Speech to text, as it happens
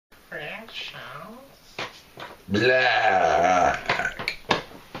Charles. Black.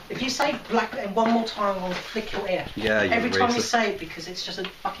 If you say black one more time, I'll flick your ear. Yeah, you're Every time you racist. say it, because it's just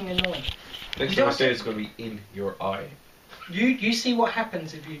fucking annoying. Next You time I don't say say- it's going to be in your eye. You see what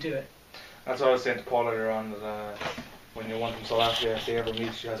happens if you do it. That's what I was saying to Paul earlier on, that when you want from South Africa, if they ever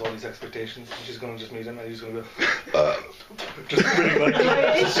meet, she has all these expectations, and she's going to just meet him, and he's going to go, just pretty like,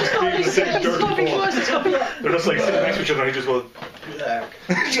 It's just not being the same it's dirty not boy. because it's not like, They're just like sitting next to each other, and he just goes, black.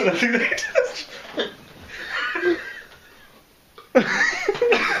 So I think they just...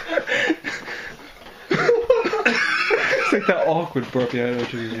 It's like that awkward burp, yeah, I know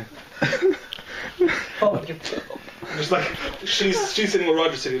what you mean. oh, you, Just like, she's sitting with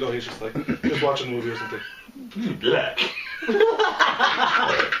Roger sitting alone, he's just like, just watching a movie or something. Black.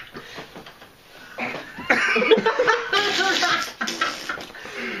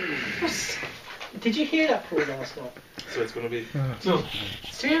 did you hear that Paul last night? So it's going to be... No.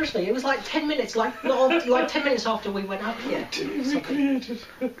 Seriously, it was like 10 minutes, like 10 minutes after we went up here.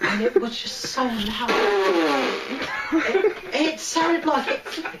 And it was just so loud. It sounded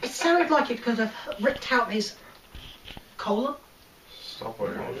like it could have ripped out his colon. Stop No,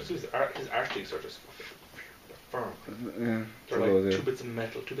 it. just his arch cheeks are just firm. Yeah, They're like two bits of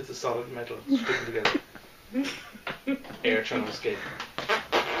metal, two bits of solid metal sticking together. Air channel escape.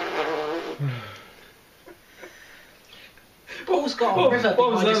 Paul's got a What, river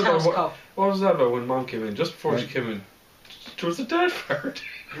what was behind that his house about? car. What was that about when Mom came in? Just before she came in, there was a dead bird.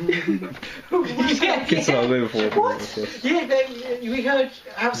 Gets it out of the way before. What? Yeah, we heard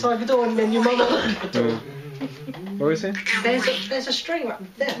outside the door and then your mum opened the door. What were you saying? There's a string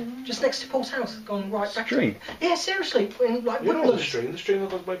right there, just next to Paul's house, going right back. String? Yeah, seriously, in like You know woodlands. the string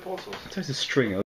that goes by Paul's house. There's a string.